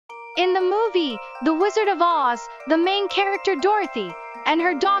In the movie, The Wizard of Oz, the main character Dorothy and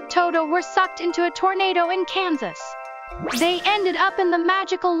her dog Toto were sucked into a tornado in Kansas. They ended up in the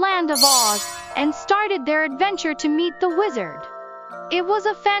magical land of Oz and started their adventure to meet the wizard. It was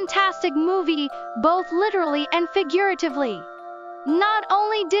a fantastic movie, both literally and figuratively. Not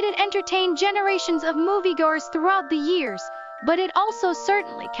only did it entertain generations of moviegoers throughout the years, but it also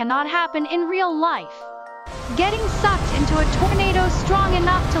certainly cannot happen in real life. Getting sucked into a tornado strong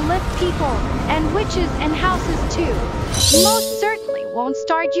enough to lift people, and witches and houses too, most certainly won't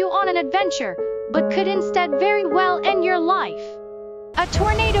start you on an adventure, but could instead very well end your life. A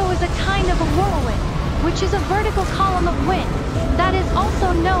tornado is a kind of a whirlwind, which is a vertical column of wind that is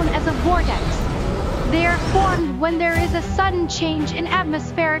also known as a vortex. They are formed when there is a sudden change in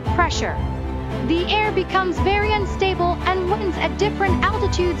atmospheric pressure. The air becomes very unstable and winds at different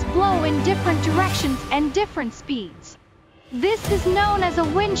altitudes blow in different directions and different speeds. This is known as a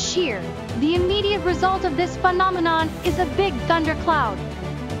wind shear. The immediate result of this phenomenon is a big thundercloud.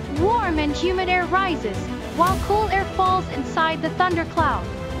 Warm and humid air rises, while cool air falls inside the thundercloud.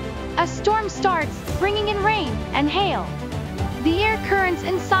 A storm starts, bringing in rain and hail. The air currents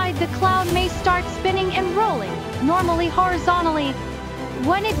inside the cloud may start spinning and rolling, normally horizontally.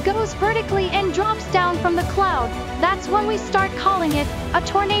 When it goes vertically and drops down from the cloud, that's when we start calling it a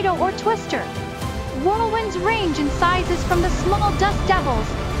tornado or twister. Whirlwinds range in sizes from the small dust devils,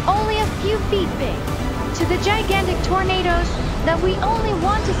 only a few feet big, to the gigantic tornadoes that we only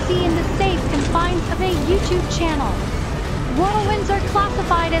want to see in the safe confines of a YouTube channel. Whirlwinds are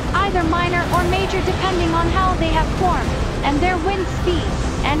classified as either minor or major depending on how they have formed, and their wind speed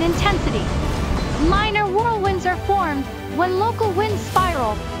and intensity. Minor whirlwinds are formed when local winds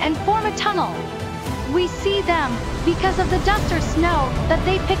spiral and form a tunnel. We see them because of the dust or snow that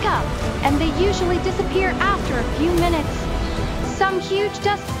they pick up, and they usually disappear after a few minutes. Some huge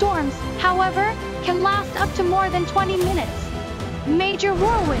dust storms, however, can last up to more than 20 minutes. Major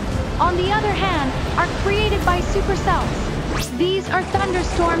whirlwinds, on the other hand, are created by supercells. These are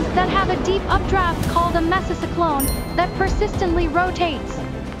thunderstorms that have a deep updraft called a mesocyclone that persistently rotates.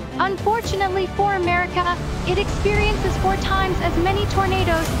 Unfortunately for America, it experiences 4 times as many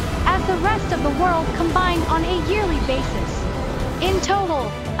tornadoes as the rest of the world combined on a yearly basis. In total,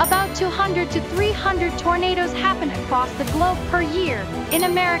 about 200 to 300 tornadoes happen across the globe per year. In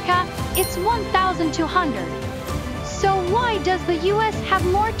America, it's 1,200. So why does the US have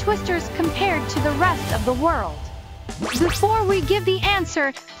more twisters compared to the rest of the world? Before we give the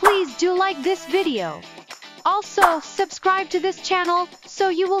answer, please do like this video. Also, subscribe to this channel so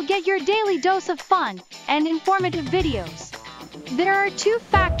you will get your daily dose of fun and informative videos. There are 2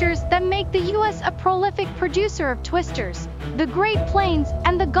 factors that make the US a prolific producer of twisters: the Great Plains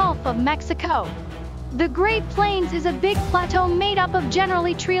and the Gulf of Mexico. The Great Plains is a big plateau made up of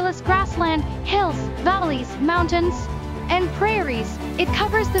generally treeless grassland, hills, valleys, mountains, and prairies. It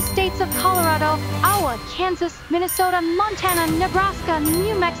covers the states of Colorado, Iowa, Kansas, Minnesota, Montana, Nebraska,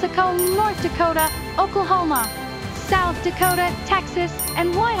 New Mexico, North Dakota, Oklahoma, South Dakota, Texas,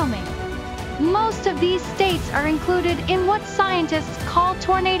 and Wyoming. Most of these states are included in what scientists call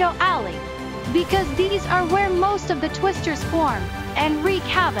Tornado Alley, because these are where most of the twisters form and wreak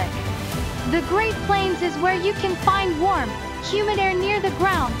havoc. The Great Plains is where you can find warm, humid air near the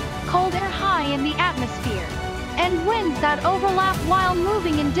ground, cold air high in the atmosphere, and winds that overlap while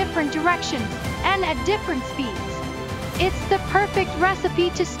moving in different directions and at different speeds. It's the perfect recipe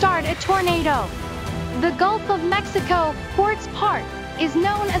to start a tornado. The Gulf of Mexico, for its part, is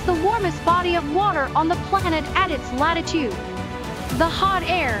known as the warmest body of water on the planet at its latitude. The hot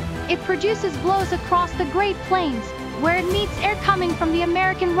air it produces blows across the Great Plains, where it meets air coming from the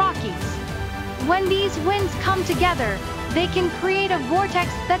American Rockies. When these winds come together, they can create a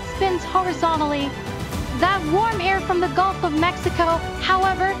vortex that spins horizontally. That warm air from the Gulf of Mexico,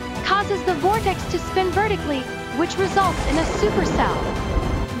 however, causes the vortex to spin vertically, which results in a supercell.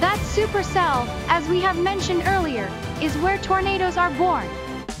 That supercell, as we have mentioned earlier, is where tornadoes are born.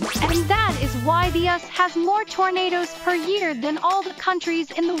 And that is why the US has more tornadoes per year than all the countries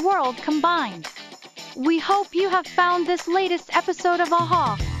in the world combined. We hope you have found this latest episode of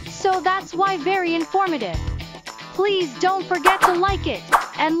AHA, so that's why very informative. Please don't forget to like it,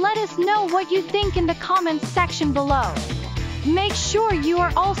 and let us know what you think in the comments section below. Make sure you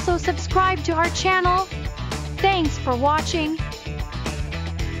are also subscribed to our channel. Thanks for watching.